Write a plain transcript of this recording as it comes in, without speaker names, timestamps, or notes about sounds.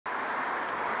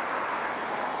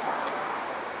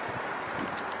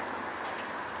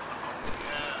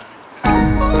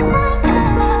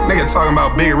talking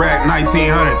about Big Rat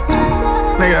 1900.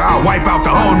 Nigga, I'll wipe out the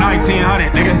whole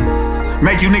 1900, nigga.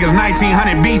 Make you niggas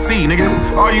 1900 BC, nigga.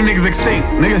 All you niggas extinct,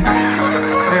 nigga.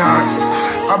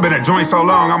 I've been a joint so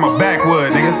long, I'm a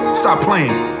backwood, nigga. Stop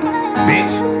playing,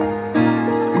 bitch.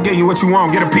 I'ma give you what you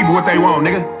want, get the people what they want,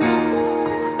 nigga.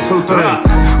 2, 3.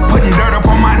 Putting dirt up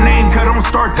on my name, cut don't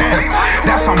start that.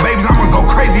 That's on babies, I'ma go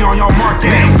crazy on your mark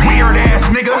that. Weird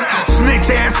ass nigga, snitch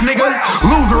ass nigga,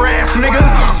 loser ass nigga,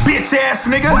 bitch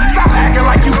ass nigga. Stop acting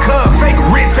like you cub, fake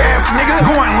rich ass nigga.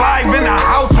 Going live in the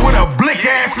house with a blick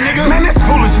ass nigga. Man, this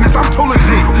foolishness, I'm too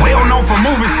legit. Well known for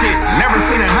moving shit, never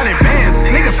seen 100 bands.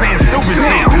 Niggas saying stupid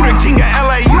shit. Who the king of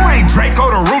LA? You ain't Draco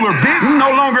the ruler, bitch. You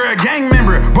no longer a gang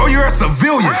member, bro, you're a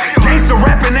civilian. Gangsta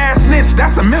rapping ass snitch,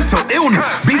 that's a mental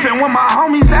illness. Beefing with my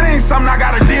homies, that ain't something I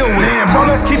gotta deal with. Man, bro,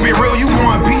 let's keep it real. You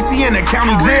going PC in the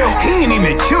county jail. He ain't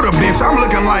even killed a bitch. I'm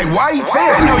looking like, why he tell?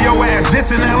 They know your ass just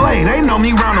in LA. They know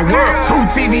me round the world. 2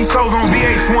 TV shows on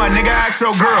VH1. Nigga, ask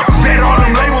your girl. Bet all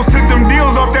them labels took them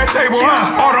deals off that table,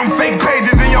 huh? All them fake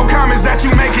pages in your comments that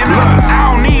you making up. I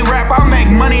don't need rap. I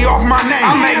make money off my name.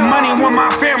 I make money with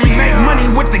my family. Make money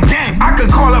with the game. I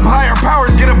could call up higher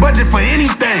powers, get a budget for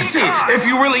anything. Shit, if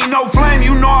you really know Flame,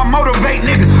 you know I motivate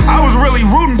niggas. I was really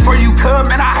rooting for you, cub,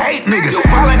 man. I hate niggas.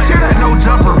 Volunteer that no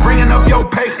jumper, bringing up your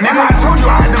pay, nigga. I told you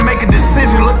I had to make a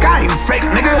decision. Look, I ain't fake,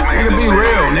 nigga. Nigga, be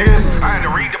real, nigga.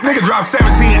 Nigga dropped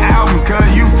 17 albums, cuz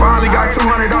you finally got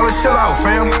 $200 chill out,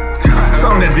 fam.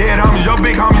 Some of the dead homies, your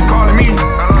big homies calling me,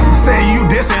 saying you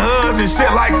dissing hoods and shit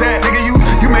like that. Nigga, you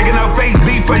making up fake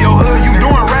beef for your hood. You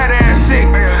doing rat ass shit.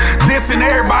 Dissing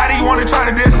everybody, you wanna try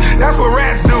to diss. That's what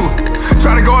rats do.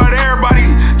 Try to go at everybody,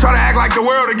 try to act like the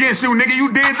world against you. Nigga, you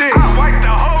did this. I wiped the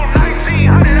whole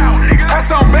 1900 out, nigga. That's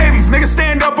on babies, nigga.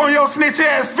 Stand up on your snitch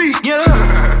ass feet, yeah.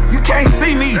 You can't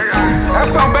see me.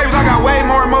 That's on babies, I got way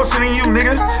more emotion than you,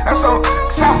 nigga. That's on.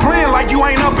 Stop playing like you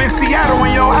ain't up in Seattle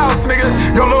in your house, nigga.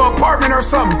 Your little apartment or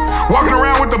something. Walking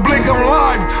around with the blink on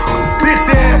live. Bitch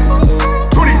ass.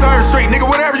 23rd Street, nigga,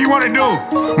 whatever you wanna do.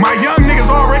 My young niggas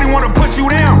already wanna put you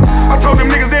down. I told them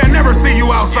niggas they'll never see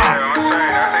you outside.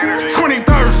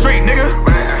 23rd Street, nigga.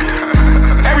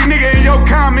 Every nigga in your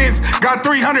comments got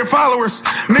 300 followers.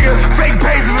 Nigga, fake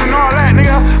pages and all that,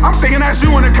 nigga. I'm thinking that's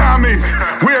you in the comments.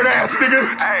 Weird ass, nigga.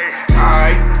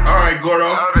 Alright,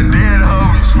 Gordo.